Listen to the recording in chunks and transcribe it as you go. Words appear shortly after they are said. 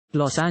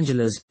Los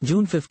Angeles,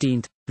 June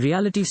 15.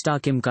 Reality star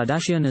Kim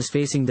Kardashian is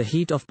facing the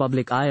heat of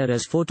public ire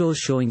as photos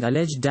showing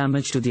alleged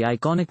damage to the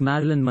iconic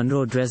Marilyn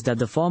Monroe dress that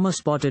the former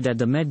spotted at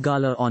the Met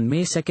Gala on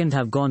May 2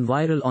 have gone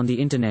viral on the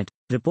internet.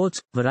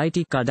 Reports,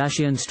 Variety.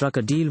 Kardashian struck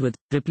a deal with,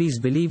 Ripley's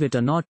Believe It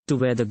or Not, to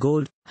wear the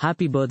gold,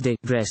 Happy Birthday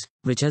dress,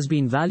 which has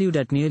been valued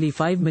at nearly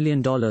 $5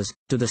 million,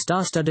 to the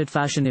star-studded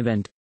fashion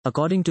event.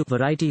 According to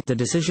Variety, the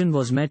decision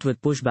was met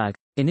with pushback,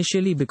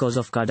 initially because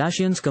of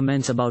Kardashian's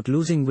comments about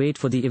losing weight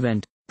for the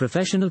event.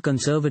 Professional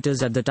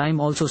conservators at the time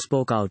also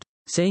spoke out,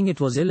 saying it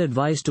was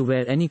ill-advised to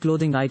wear any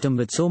clothing item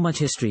with so much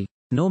history,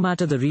 no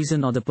matter the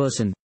reason or the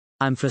person.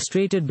 I'm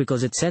frustrated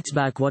because it sets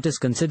back what is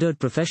considered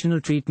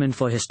professional treatment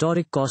for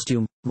historic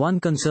costume, one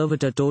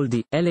conservator told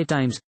the LA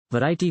Times.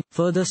 Variety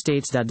further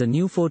states that the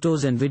new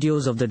photos and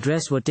videos of the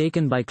dress were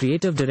taken by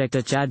creative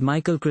director Chad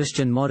Michael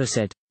Christian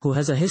Morissette, who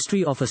has a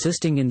history of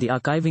assisting in the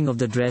archiving of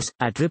the dress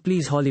at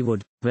Ripley's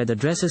Hollywood, where the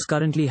dress is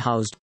currently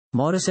housed.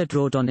 Morissette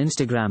wrote on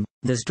Instagram,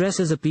 "This dress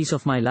is a piece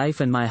of my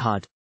life and my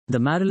heart." The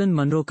Marilyn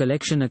Monroe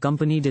collection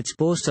accompanied its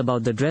posts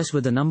about the dress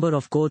with a number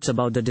of quotes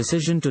about the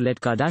decision to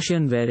let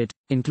Kardashian wear it,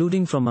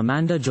 including from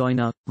Amanda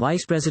Joyner,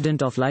 vice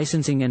president of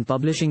licensing and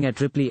publishing at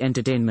Ripley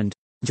Entertainment.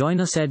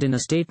 Joyner said in a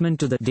statement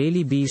to the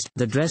Daily Beast,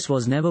 "The dress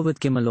was never with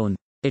Kim alone.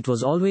 It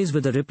was always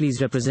with a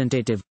Ripley's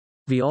representative.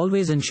 We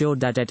always ensured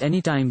that at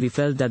any time we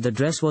felt that the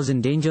dress was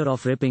in danger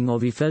of ripping or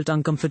we felt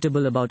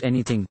uncomfortable about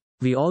anything,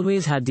 we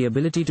always had the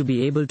ability to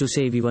be able to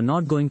say we were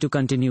not going to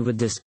continue with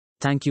this."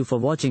 Thank you for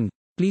watching.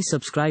 Please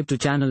subscribe to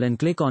channel and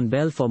click on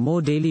bell for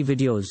more daily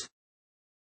videos.